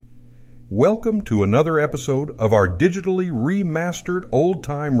Welcome to another episode of our digitally remastered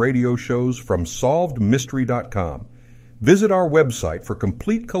old-time radio shows from SolvedMystery.com. Visit our website for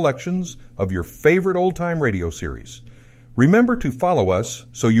complete collections of your favorite old-time radio series. Remember to follow us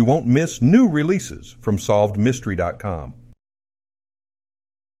so you won't miss new releases from SolvedMystery.com.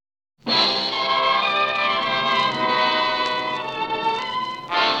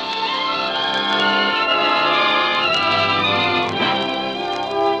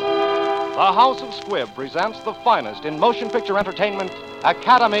 The House of Squibb presents the finest in motion picture entertainment,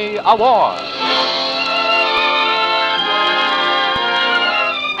 Academy Award.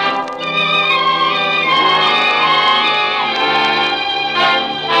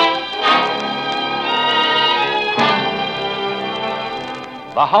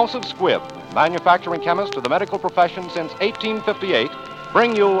 The House of Squibb, manufacturing chemist to the medical profession since 1858,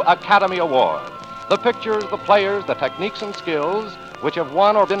 bring you Academy Award. The pictures, the players, the techniques and skills which have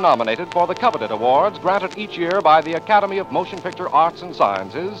won or been nominated for the coveted awards granted each year by the Academy of Motion Picture Arts and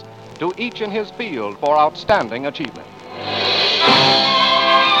Sciences to each in his field for outstanding achievement.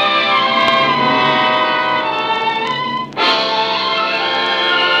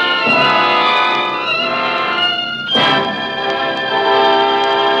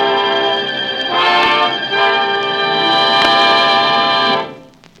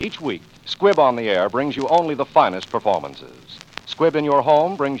 Each week, Squibb on the Air brings you only the finest performances. Squibb in your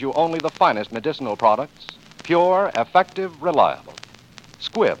home brings you only the finest medicinal products, pure, effective, reliable.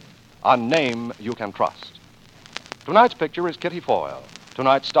 Squibb, a name you can trust. Tonight's picture is Kitty Foyle.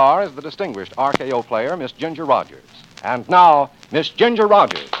 Tonight's star is the distinguished RKO player, Miss Ginger Rogers. And now, Miss Ginger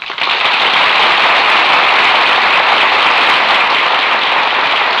Rogers.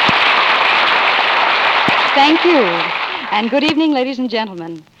 Thank you. And good evening, ladies and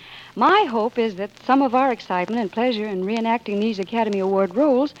gentlemen. My hope is that some of our excitement and pleasure in reenacting these Academy Award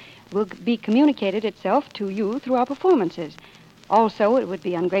roles will be communicated itself to you through our performances. Also, it would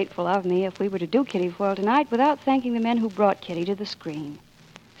be ungrateful of me if we were to do Kitty Foyle tonight without thanking the men who brought Kitty to the screen.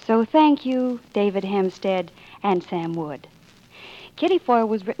 So thank you, David Hempstead and Sam Wood. Kitty Foyle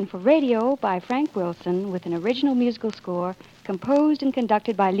was written for radio by Frank Wilson with an original musical score composed and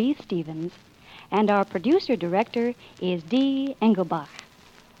conducted by Lee Stevens, and our producer-director is D. Engelbach.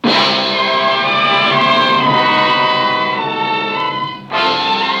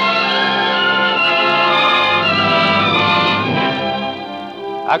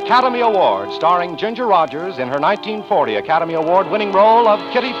 Academy Award, starring Ginger Rogers in her 1940 Academy Award-winning role of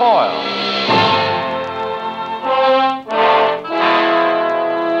Kitty Foyle.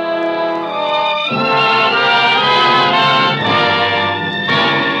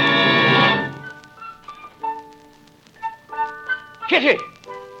 Kitty!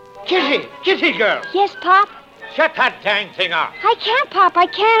 Kitty! Kitty, girl! Yes, Pop? Shut that dang thing off. I can't, Pop. I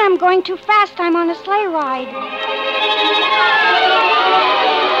can't. I'm going too fast. I'm on a sleigh ride.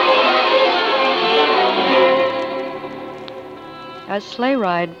 A sleigh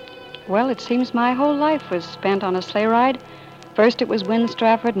ride. Well, it seems my whole life was spent on a sleigh ride. First it was Win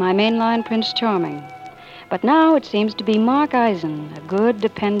Strafford, my mainline Prince Charming. But now it seems to be Mark Eisen, a good,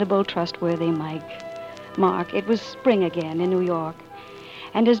 dependable, trustworthy Mike. Mark, it was spring again in New York.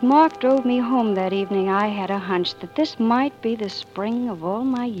 And as Mark drove me home that evening, I had a hunch that this might be the spring of all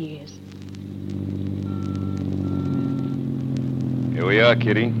my years. Here we are,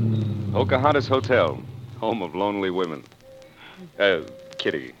 Kitty. Pocahontas Hotel, home of lonely women.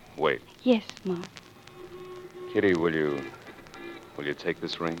 Kitty, wait. Yes, Mark. Kitty, will you take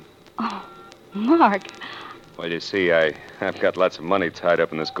this ring? Oh, Mark. Well, you see, I've got lots of money tied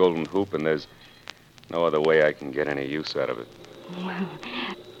up in this golden hoop, and there's no other way I can get any use out of it. Well,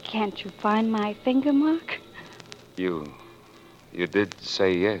 can't you find my finger, Mark? You did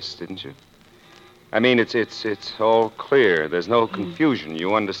say yes, didn't you? I mean, it's all clear. There's no confusion.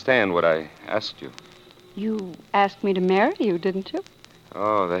 You understand what I asked you. You asked me to marry you, didn't you?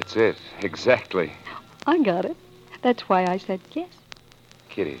 Oh, that's it. Exactly. I got it. That's why I said yes.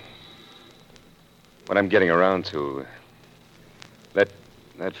 Kitty, what I'm getting around to, that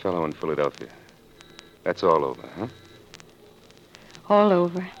fellow in Philadelphia, that's all over, huh? All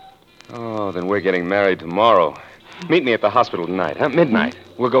over. Oh, then we're getting married tomorrow. Meet me at the hospital tonight, huh? Midnight.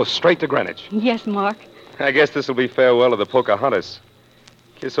 We'll go straight to Greenwich. Yes, Mark. I guess this will be farewell to the Pocahontas.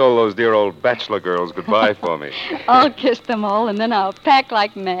 Kiss all those dear old bachelor girls goodbye for me. I'll kiss them all, and then I'll pack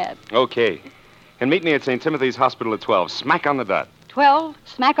like mad. Okay. And meet me at St. Timothy's Hospital at 12, smack on the dot. 12,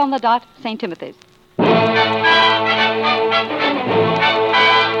 smack on the dot, St. Timothy's.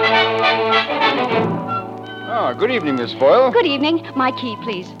 Oh, good evening, Miss Foyle. Good evening. My key,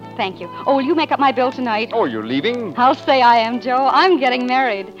 please. Thank you. Oh, will you make up my bill tonight? Oh, you're leaving? I'll say I am, Joe. I'm getting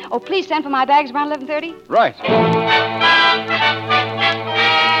married. Oh, please send for my bags around 11:30. Right.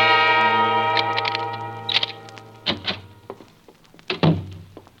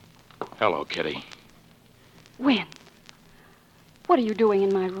 Hello, Kitty. Win. What are you doing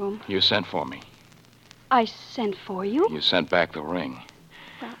in my room? You sent for me. I sent for you? You sent back the ring.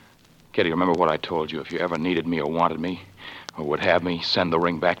 Well... Kitty, remember what I told you? If you ever needed me or wanted me, or would have me, send the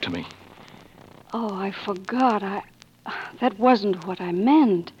ring back to me. Oh, I forgot. That wasn't what I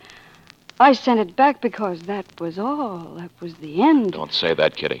meant. I sent it back because that was all. That was the end. Don't say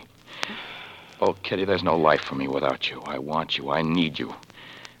that, Kitty. Oh, Kitty, there's no life for me without you. I want you. I need you.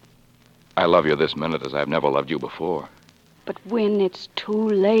 I love you this minute as I've never loved you before. But when it's too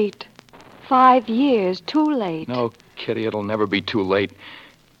late. 5 years, too late. No, Kitty, it'll never be too late.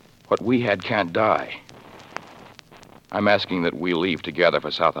 What we had can't die. I'm asking that we leave together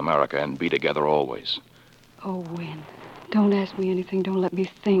for South America and be together always. Oh, Win, don't ask me anything. Don't let me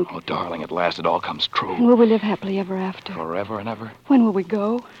think. Oh, darling, at last it all comes true. And will we live happily ever after? Forever and ever? When will we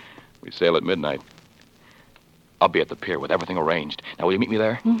go? We sail at midnight. I'll be at the pier with everything arranged. Now, will you meet me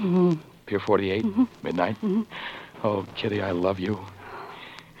there? Mm-hmm. Pier 48, midnight? Mm-hmm. Oh, Kitty, I love you.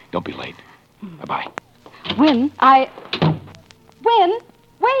 Don't be late. Bye-bye. Win, Win!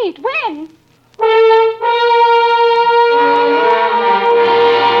 Wait, Win!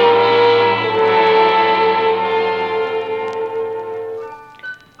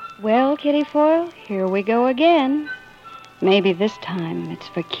 Well, Kitty Foyle, here we go again. Maybe this time it's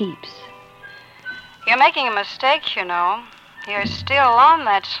for keeps. You're making a mistake, you know. You're still on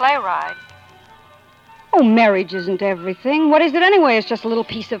that sleigh ride. Oh, marriage isn't everything. What is it anyway? It's just a little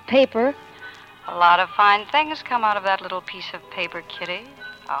piece of paper. A lot of fine things come out of that little piece of paper, Kitty.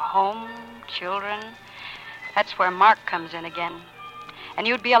 A home, children. That's where Mark comes in again. And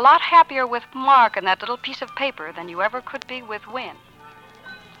you'd be a lot happier with Mark and that little piece of paper than you ever could be with Win.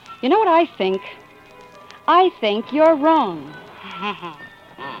 You know what I think? I think you're wrong.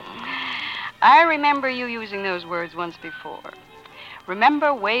 I remember you using those words once before.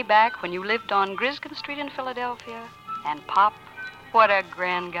 Remember way back when you lived on Griskin Street in Philadelphia? And Pop, what a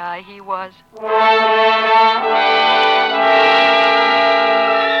grand guy he was.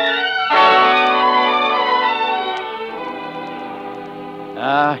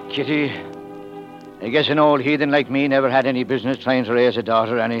 Kitty, I guess an old heathen like me never had any business trying to raise a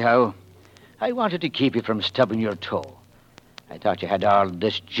daughter anyhow. I wanted to keep you from stubbing your toe. I thought you had all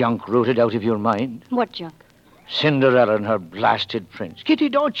this junk rooted out of your mind. What junk? Cinderella and her blasted prince. Kitty,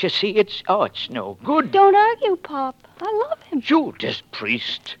 don't you see? It's no good. Don't argue, Pop. I love him. Judas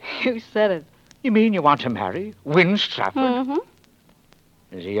Priest. You said it. You mean you want to marry Win Strafford? Mm-hmm.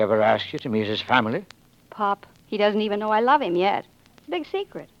 Has he ever asked you to meet his family? Pop, he doesn't even know I love him yet. It's a big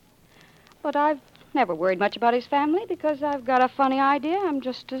secret. But I've never worried much about his family because I've got a funny idea I'm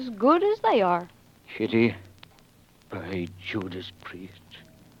just as good as they are. Kitty, by Judas Priest,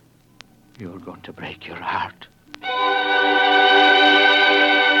 you're going to break your heart.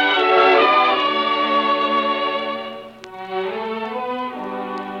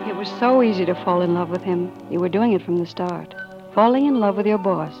 It was so easy to fall in love with him. You were doing it from the start. Falling in love with your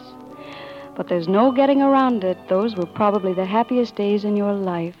boss. But there's no getting around it. Those were probably the happiest days in your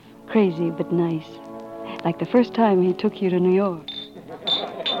life. Crazy but nice. Like the first time he took you to New York.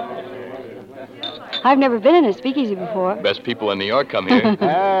 I've never been in a speakeasy before. Best people in New York come here.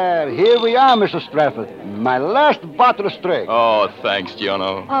 Here we are, Mr. Strafford. My last bottle of Strake. Oh, thanks,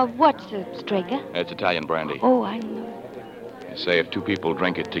 Giono. What's a Strega? It's Italian brandy. Oh, I know. They say if two people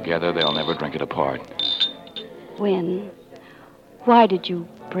drink it together, they'll never drink it apart. Win, why did you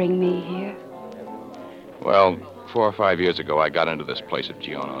bring me here? Well, 4 or 5 years ago, I got into this place at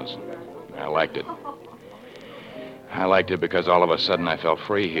Giono's. I liked it. I liked it because all of a sudden I felt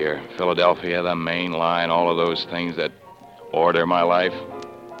free here. Philadelphia, the main line, all of those things that order my life,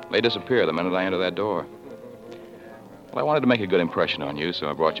 they disappear the minute I enter that door. Well, I wanted to make a good impression on you, so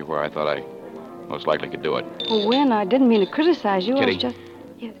I brought you where I thought I most likely could do it. Well, Win, I didn't mean to criticize you. Kitty. I was just...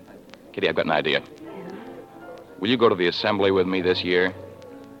 Yeah. Kitty, I've got an idea. Will you go to the assembly with me this year?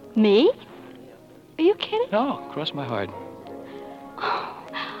 Me? Are you kidding? No, cross my heart.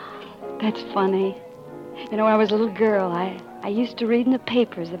 That's funny. You know, when I was a little girl, I used to read in the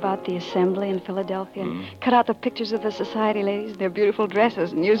papers about the assembly in Philadelphia and cut out the pictures of the society ladies in their beautiful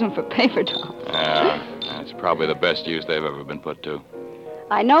dresses and use them for paper dolls. That's probably the best use they've ever been put to.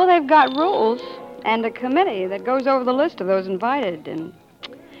 I know they've got rules and a committee that goes over the list of those invited, and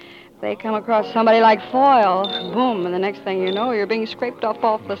they come across somebody like Foyle, boom, and the next thing you know, you're being scraped off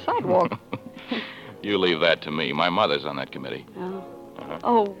the sidewalk. You leave that to me. My mother's on that committee. Oh. Uh-huh.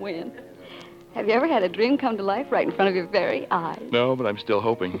 Oh, Win. Have you ever had a dream come to life right in front of your very eyes? No, but I'm still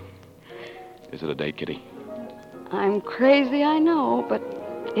hoping. Is it a date, Kitty? I'm crazy, I know, but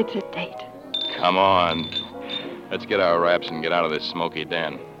it's a date. Come on. Let's get our wraps and get out of this smoky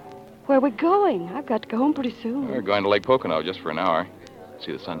den. Where are we going? I've got to go home pretty soon. We're going to Lake Pocono just for an hour.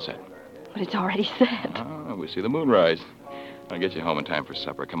 See the sunset. But it's already set. Oh, we see the moon rise. I'll get you home in time for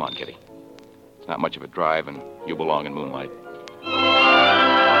supper. Come on, Kitty. It's not much of a drive, and you belong in moonlight.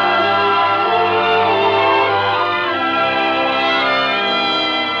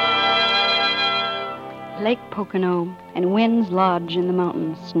 Lake Pocono and Wynn's Lodge in the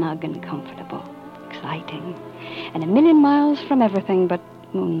mountains, snug and comfortable, exciting, and a million miles from everything but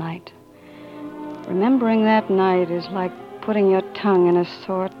moonlight. Remembering that night is like putting your tongue in a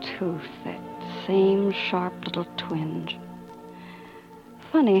sore tooth, that same sharp little twinge.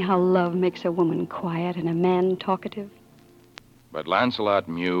 Funny how love makes a woman quiet and a man talkative. But Lancelot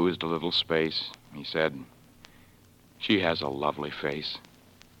mused a little space. He said, "She has a lovely face.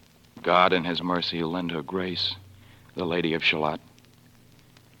 God in his mercy lend her grace, the Lady of Shalott."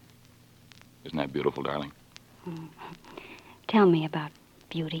 Isn't that beautiful, darling? Tell me about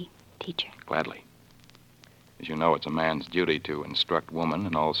beauty, teacher. Gladly. As you know, it's a man's duty to instruct woman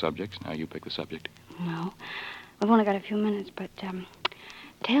in all subjects. Now you pick the subject. No, I've only got a few minutes, but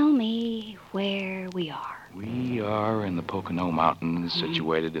tell me where we are. We are in the Pocono Mountains,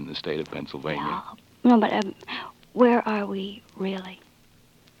 situated in the state of Pennsylvania. No, but where are we really?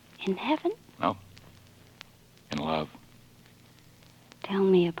 In heaven? No. In love. Tell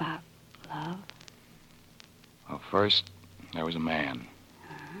me about love. Well, first, there was a man.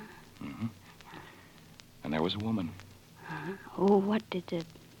 Mm-hmm. And there was a woman. Oh, what did the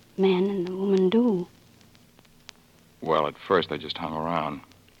man and the woman do? Well, at first, they just hung around.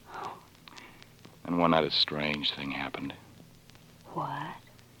 And one night, a strange thing happened. What?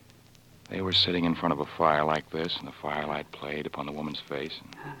 They were sitting in front of a fire like this, and the firelight played upon the woman's face.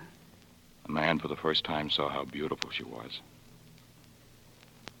 And the man, for the first time, saw how beautiful she was.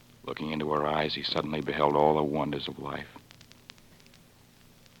 Looking into her eyes, he suddenly beheld all the wonders of life.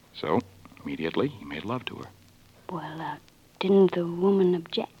 So, immediately, he made love to her. Well, didn't the woman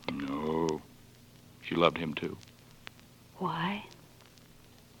object? No. She loved him, too. Why?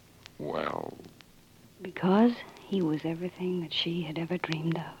 Well... Because he was everything that she had ever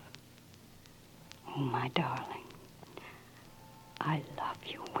dreamed of. Oh, my darling. I love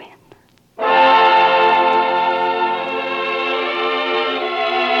you, Win.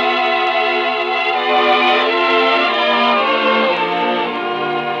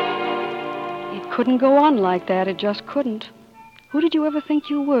 It couldn't go on like that. It just couldn't. Who did you ever think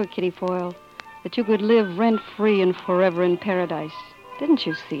you were, Kitty Foyle? That you could live rent-free and forever in paradise? Didn't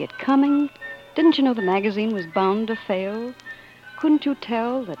you see it coming? Didn't you know the magazine was bound to fail? Couldn't you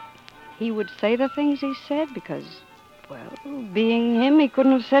tell that he would say the things he said because, well, being him, he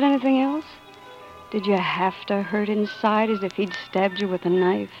couldn't have said anything else? Did you have to hurt inside as if he'd stabbed you with a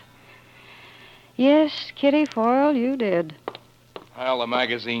knife? Yes, Kitty Foyle, you did. Well, the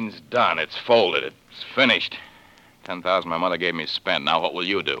magazine's done. It's folded. It's finished. 10,000 my mother gave me spent. Now what will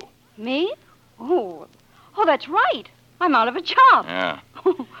you do? Me? Oh, that's right. I'm out of a job. Yeah.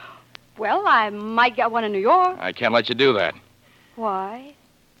 Well, I might get one in New York. I can't let you do that. Why?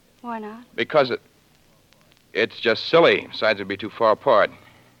 Why not? Because it's just silly. Besides, it'd be too far apart.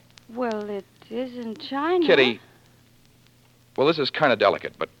 Well, it isn't China. Kitty. Well, this is kind of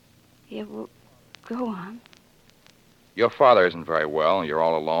delicate, but... Yeah, well, go on. Your father isn't very well. You're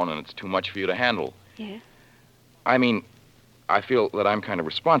all alone, and it's too much for you to handle. Yeah? I mean, I feel that I'm kind of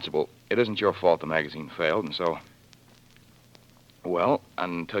responsible. It isn't your fault the magazine failed, and so... Well,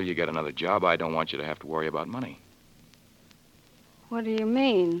 until you get another job, I don't want you to have to worry about money. What do you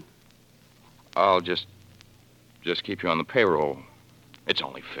mean? I'll just keep you on the payroll. It's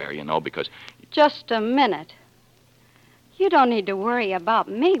only fair, you know, because... Just a minute. You don't need to worry about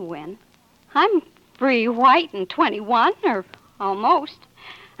me, Win. I'm free, white, and 21, or almost.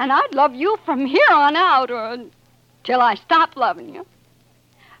 And I'd love you from here on out, or till I stop loving you.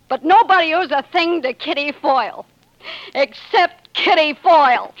 But nobody owes a thing to Kitty Foyle. Except Kitty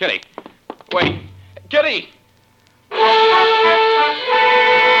Foyle. Kitty. Wait. Kitty!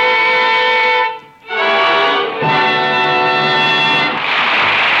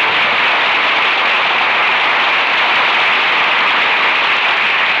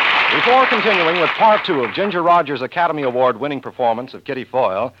 Before continuing with Part 2 of Ginger Rogers' Academy Award-winning performance of Kitty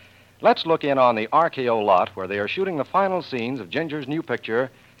Foyle, let's look in on the RKO lot where they are shooting the final scenes of Ginger's new picture,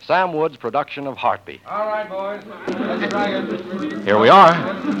 Sam Wood's production of Heartbeat. All right, boys. Let's try it. Here we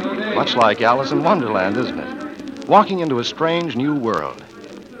are. Much like Alice in Wonderland, isn't it? Walking into a strange new world.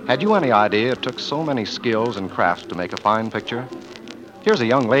 Had you any idea it took so many skills and crafts to make a fine picture? Here's a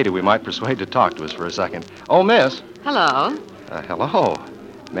young lady we might persuade to talk to us for a second. Oh, miss. Hello. Hello.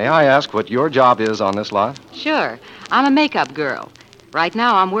 May I ask what your job is on this lot? Sure. I'm a makeup girl. Right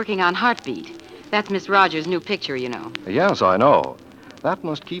now I'm working on Heartbeat. That's Miss Rogers' new picture, you know. Yes, I know. That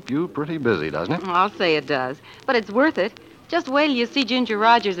must keep you pretty busy, doesn't it? I'll say it does. But it's worth it. Just wait till you see Ginger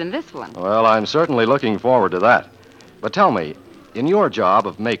Rogers in this one. Well, I'm certainly looking forward to that. But tell me, in your job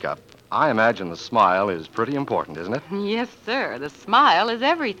of makeup, I imagine the smile is pretty important, isn't it? Yes, sir. The smile is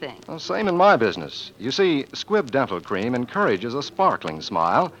everything. Well, same in my business. You see, Squibb Dental Cream encourages a sparkling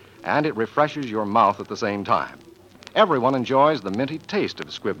smile, and it refreshes your mouth at the same time. Everyone enjoys the minty taste of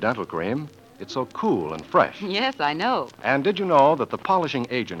Squibb Dental Cream. It's so cool and fresh. Yes, I know. And did you know that the polishing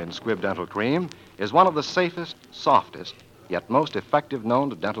agent in Squibb Dental Cream is one of the safest, softest, yet most effective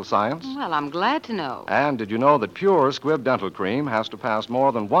known to dental science? Well, I'm glad to know. And did you know that pure Squibb Dental Cream has to pass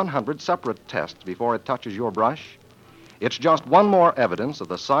more than 100 separate tests before it touches your brush? It's just one more evidence of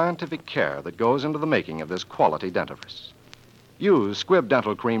the scientific care that goes into the making of this quality dentifrice. Use Squibb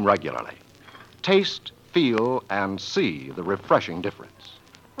Dental Cream regularly. Taste, feel, and see the refreshing difference.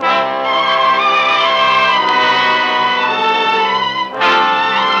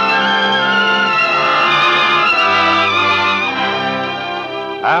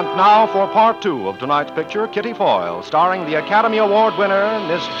 And now for part 2 of tonight's picture, Kitty Foyle, starring the Academy Award winner,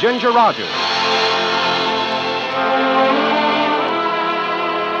 Miss Ginger Rogers.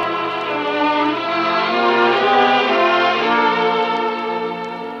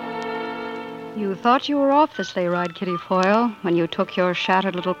 You thought you were off the sleigh ride, Kitty Foyle, when you took your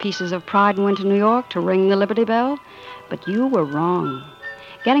shattered little pieces of pride and went to New York to ring the Liberty Bell. But you were wrong.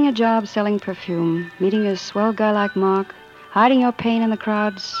 Getting a job selling perfume, meeting a swell guy like Mark, hiding your pain in the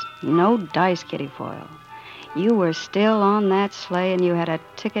crowds, no dice, Kitty Foyle. You were still on that sleigh, and you had a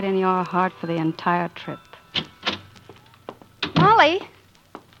ticket in your heart for the entire trip. Molly,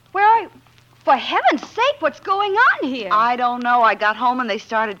 Where are you? For heaven's sake, what's going on here? I don't know. I got home and they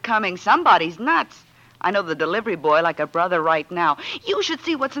started coming. Somebody's nuts. I know the delivery boy like a brother right now. You should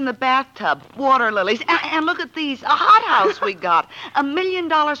see what's in the bathtub. Water lilies. And look at these. A hothouse we got. $1 million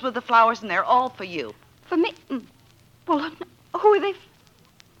worth of flowers, and they're all for you. For me? Well, who are they?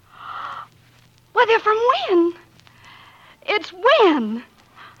 Well, they're from Wynn. It's Wynn.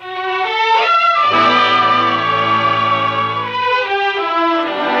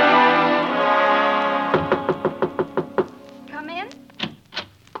 Come in.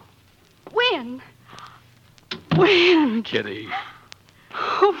 Wynn. Wynn. Kitty,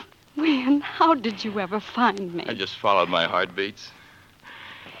 Oh, Wynn, how did you ever find me? I just followed my heartbeats.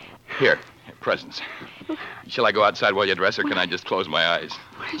 Here, presents. Shall I go outside while you dress, or can I just close my eyes?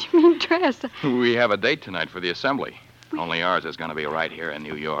 What do you mean dress? We have a date tonight for the assembly. Only ours is going to be right here in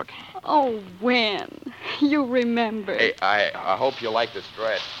New York. Oh, Wynn, you remember. Hey, I hope you like this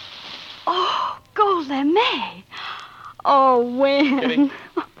dress. Oh, Goleme. Oh, Wynn. Kitty?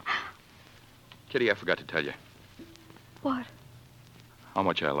 Kitty, I forgot to tell you What? how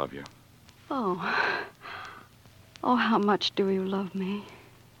much I love you. Oh. Oh, how much do you love me?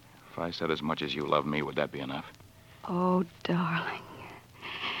 If I said as much as you love me, would that be enough? Oh, darling.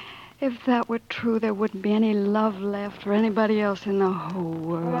 If that were true, there wouldn't be any love left for anybody else in the whole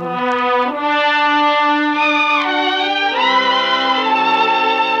world.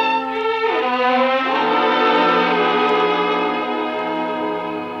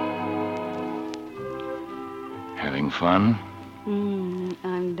 Having fun?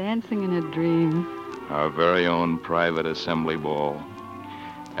 I'm dancing in a dream. Our very own private assembly ball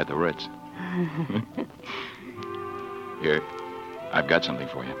at the Ritz. Here, I've got something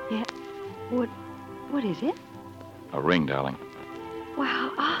for you. Yeah. What is it? A ring, darling.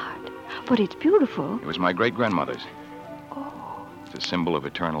 Wow, odd. But it's beautiful. It was my great-grandmother's. Oh. It's a symbol of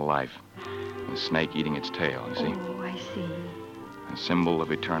eternal life. A snake eating its tail, you see? Oh, I see. A symbol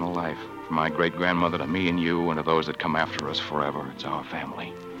of eternal life. From my great-grandmother to me and you and to those that come after us forever. It's our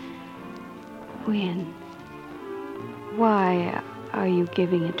family. Wynn, why are you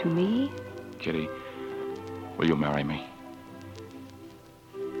giving it to me? Kitty, will you marry me?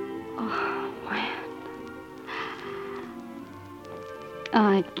 Oh, Wynn.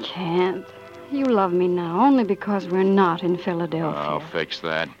 I can't. You love me now only because we're not in Philadelphia. I'll fix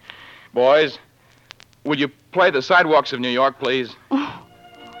that. Boys, will you play the sidewalks of New York, please?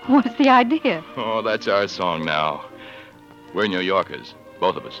 What's the idea? Oh, that's our song now. We're New Yorkers,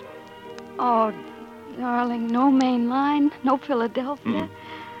 both of us. Oh, darling, no main line, no Philadelphia.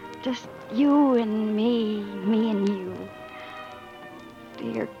 Just you and me and you.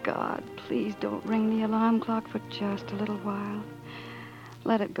 Dear God, please don't ring the alarm clock for just a little while.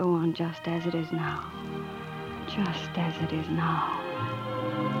 Let it go on just as it is now. Just as it is now.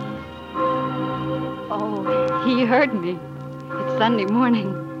 Oh, he heard me. It's Sunday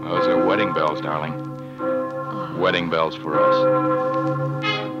morning. Those are wedding bells, darling. Oh. Wedding bells for us.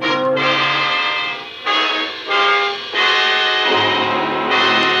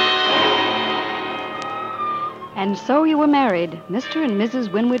 And so you were married, Mr. and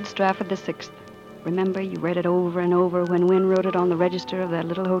Mrs. Winwood Strafford VI. Remember, you read it over and over when Win wrote it on the register of that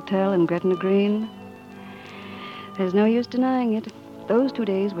little hotel in Gretna Green? There's no use denying it. Those 2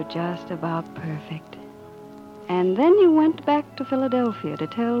 days were just about perfect. And then you went back to Philadelphia to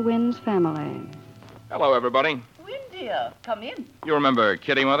tell Win's family. Hello, everybody. Win, dear, come in. You remember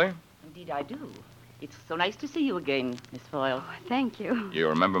Kitty, Mother? Indeed, I do. It's so nice to see you again, Miss Foyle. Oh, thank you. You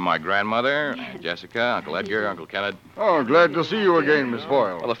remember my grandmother, Jessica, Uncle Edgar, Uncle Kenneth? Oh, glad to see you again, Miss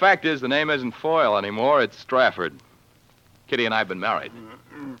Foyle. Well, the fact is, the name isn't Foyle anymore. It's Strafford. Kitty and I have been married.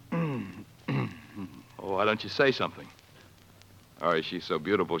 Oh, why don't you say something? Or is she so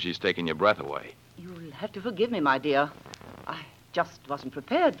beautiful she's taking your breath away? You'll have to forgive me, my dear. I just wasn't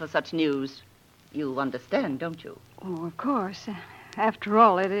prepared for such news. You understand, don't you? Oh, of course. After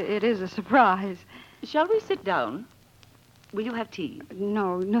all, it is a surprise. Shall we sit down? Will you have tea?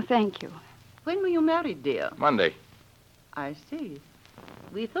 No, thank you. When were you married, dear? Monday. I see.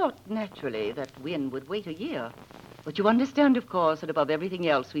 We thought, naturally, that Win would wait a year. But you understand, of course, that above everything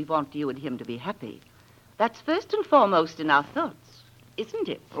else, we want you and him to be happy. That's first and foremost in our thoughts, isn't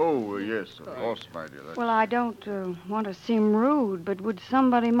it? Oh, yes, of course, my dear. Well, I don't want to seem rude, but would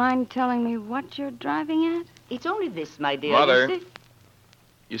somebody mind telling me what you're driving at? It's only this, my dear. Mother.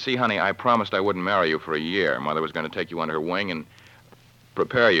 You see, honey, I promised I wouldn't marry you for a year. Mother was going to take you under her wing and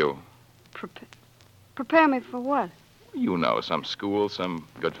prepare you. Prepare me for what? You know, some school, some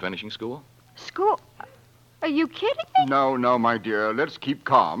good finishing school. School? Are you kidding me? No, my dear. Let's keep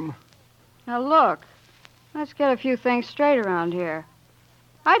calm. Now, look. Let's get a few things straight around here.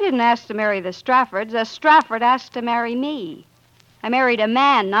 I didn't ask to marry the Straffords. The Strafford asked to marry me. I married a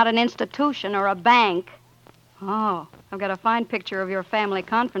man, not an institution or a bank. Oh, I've got a fine picture of your family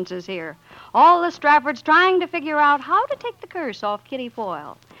conferences here. All the Straffords trying to figure out how to take the curse off Kitty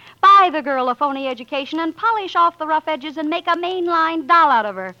Foyle. Buy the girl a phony education and polish off the rough edges and make a mainline doll out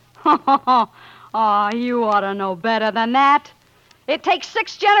of her. Oh, you ought to know better than that. It takes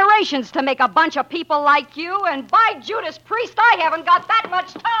 6 generations to make a bunch of people like you, and by Judas Priest, I haven't got that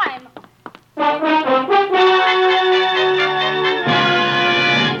much time.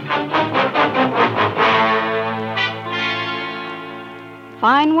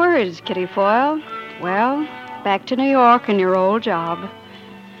 Fine words, Kitty Foyle. Well, back to New York and your old job.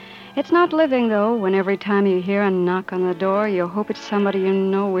 It's not living, though, when every time you hear a knock on the door, you hope it's somebody you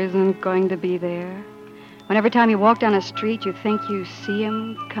know isn't going to be there. When every time you walk down a street, you think you see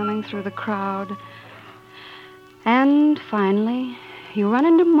him coming through the crowd. And finally, you run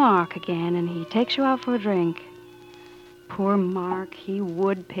into Mark again, and he takes you out for a drink. Poor Mark, he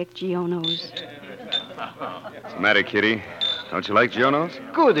would pick Giono's. What's the matter, Kitty? Don't you like Giono's?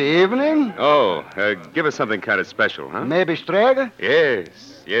 Good evening. Oh, give us something kind of special, huh? Maybe Strega?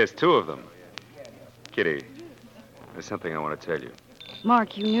 Yes, 2 of them. Kitty, there's something I want to tell you.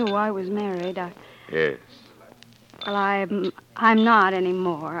 Mark, you knew I was married. Yes. Well, I'm not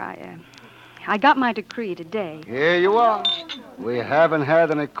anymore. I got my decree today. Here you are. We haven't had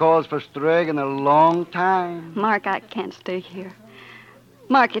any calls for Strega in a long time. Mark, I can't stay here.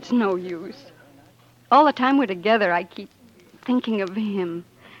 Mark, it's no use. All the time we're together, I keep thinking of him.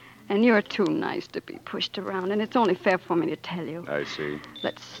 And you're too nice to be pushed around, and it's only fair for me to tell you. I see.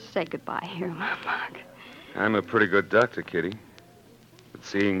 Let's say goodbye here, Mark. I'm a pretty good doctor, Kitty. But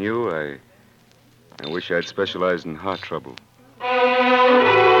seeing you, I wish I'd specialized in heart trouble.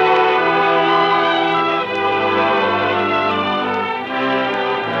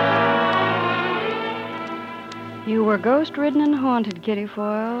 You were ghost-ridden and haunted, Kitty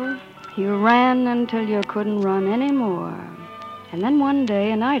Foyle. You ran until you couldn't run anymore. And then one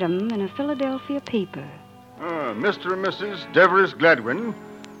day, an item in a Philadelphia paper. Mr. and Mrs. Devereux Gladwin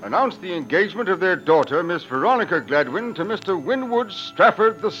announced the engagement of their daughter, Miss Veronica Gladwin, to Mr. Winwood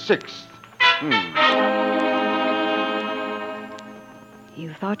Strafford VI.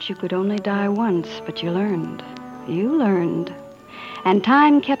 You thought you could only die once, but you learned. You learned. And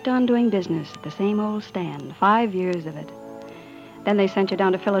time kept on doing business at the same old stand, 5 years of it. Then they sent you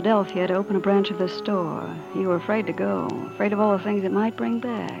down to Philadelphia to open a branch of the store. You were afraid to go, afraid of all the things it might bring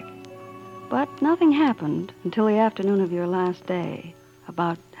back. But nothing happened until the afternoon of your last day,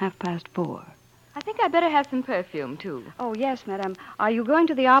 about 4:30. I think I'd better have some perfume, too. Oh, yes, madam. Are you going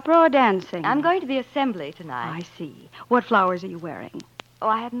to the opera or dancing? I'm going to the assembly tonight. I see. What flowers are you wearing? Oh,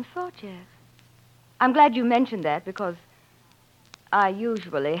 I haven't thought yet. I'm glad you mentioned that because I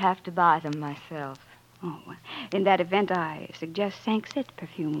usually have to buy them myself. Oh, in that event, I suggest Sanxit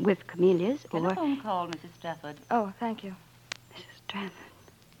perfume with camellias or... Telephone call, Mrs. Stafford. Oh, thank you. Mrs. Strafford.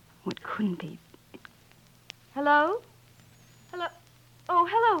 What couldn't be... Hello? Hello? Oh,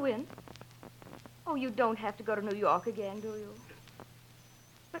 hello, Win. Oh, you don't have to go to New York again, do you?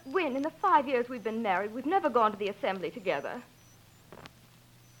 But, Win, in the 5 years we've been married, we've never gone to the assembly together.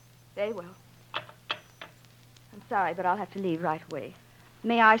 Very well. I'm sorry, but I'll have to leave right away.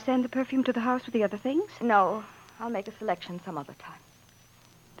 May I send the perfume to the house with the other things? No, I'll make a selection some other time.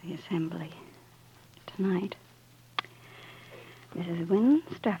 The assembly. Tonight. Mrs. Wynne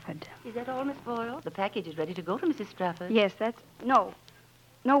Strafford. Is that all, Miss Foyle? The package is ready to go to Mrs. Strafford. Yes, that's... No.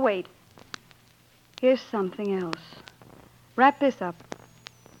 No, wait. Here's something else. Wrap this up.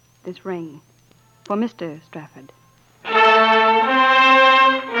 This ring. For Mr. Strafford.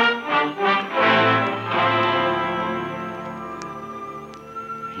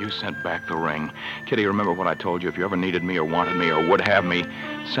 You sent back the ring. Kitty, remember what I told you. If you ever needed me or wanted me or would have me,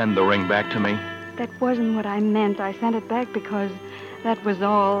 send the ring back to me. That wasn't what I meant. I sent it back because that was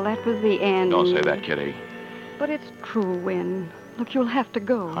all. That was the end. Don't say that, Kitty. But it's true, Wynne. Look, you'll have to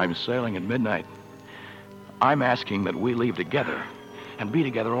go. I'm sailing at midnight. I'm asking that we leave together and be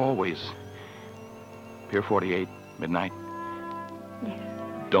together always. Pier 48, midnight. Yes.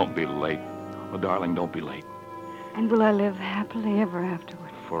 Don't be late. Oh, darling, don't be late. And will I live happily ever afterward?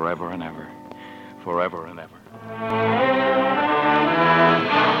 Forever and ever. Forever and ever.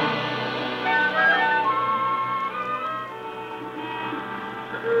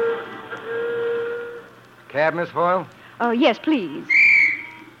 Cab, Miss Foyle? Oh, yes, please.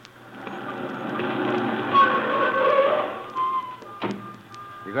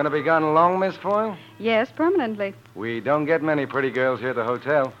 You going to be gone long, Miss Foyle? Yes, permanently. We don't get many pretty girls here at the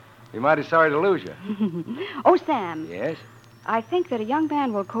hotel. Be mighty sorry to lose you. Oh, Sam. Yes? I think that a young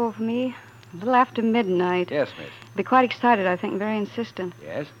man will call for me a little after midnight. Yes, miss. Be quite excited, I think, very insistent.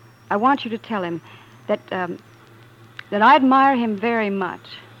 Yes? I want you to tell him that I admire him very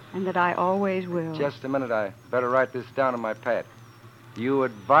much and that I always will. Just a minute. I better write this down on my pad. You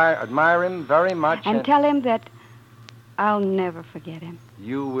admire him very much. And tell him that I'll never forget him.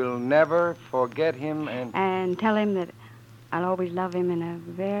 You will never forget him And tell him that I'll always love him in a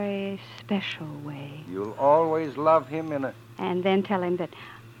very special way. You'll always love him in a... And then tell him that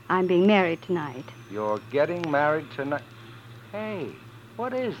I'm being married tonight. You're getting married tonight? Hey,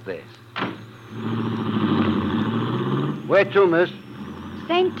 what is this? Where to, miss?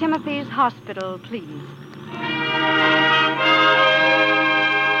 St. Timothy's Hospital, please.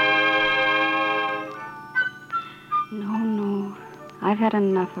 No. I've had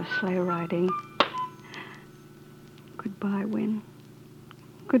enough of sleigh riding. Goodbye, Wynne.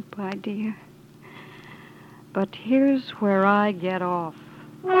 Goodbye, dear. But here's where I get off.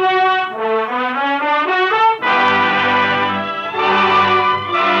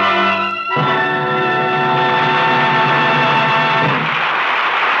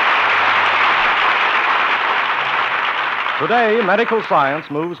 Today, medical science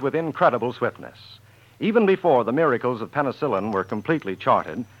moves with incredible swiftness. Even before the miracles of penicillin were completely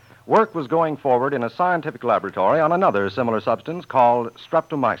charted, work was going forward in a scientific laboratory on another similar substance called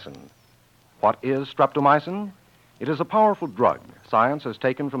streptomycin. What is streptomycin? It is a powerful drug science has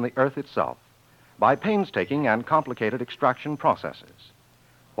taken from the earth itself by painstaking and complicated extraction processes.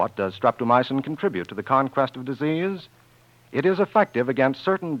 What does streptomycin contribute to the conquest of disease? It is effective against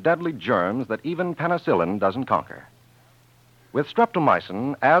certain deadly germs that even penicillin doesn't conquer. With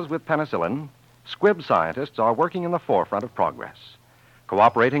streptomycin, as with penicillin, Squibb scientists are working in the forefront of progress,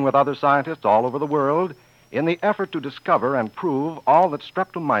 cooperating with other scientists all over the world in the effort to discover and prove all that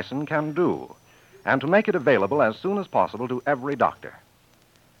streptomycin can do, and to make it available as soon as possible to every doctor.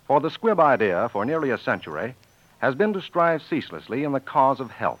 For the Squibb idea, for nearly a century, has been to strive ceaselessly in the cause of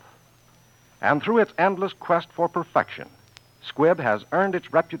health. And through its endless quest for perfection, Squibb has earned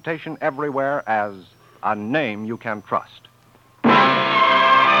its reputation everywhere as a name you can trust.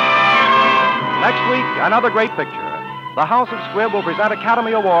 Next week, another great picture. The House of Squibb will present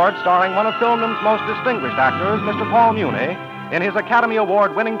Academy Award starring one of Filmden's most distinguished actors, Mr. Paul Muni, in his Academy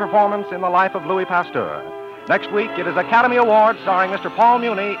Award-winning performance in the life of Louis Pasteur. Next week, it is Academy Award starring Mr. Paul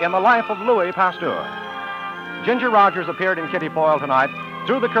Muni in the life of Louis Pasteur. Ginger Rogers appeared in Kitty Foyle tonight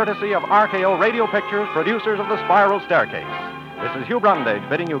through the courtesy of RKO Radio Pictures, producers of The Spiral Staircase. This This is Hugh Brundage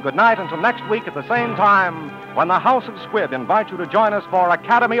bidding you good night until next week at the same time when the House of Squib invites you to join us for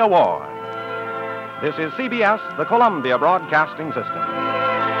Academy Award. This is CBS, the Columbia Broadcasting System.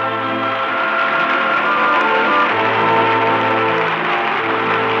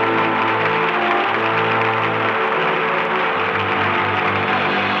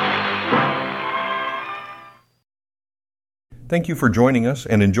 Thank you for joining us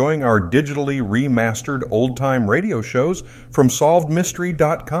and enjoying our digitally remastered old-time radio shows from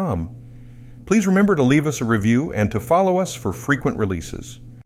SolvedMystery.com. Please remember to leave us a review and to follow us for frequent releases.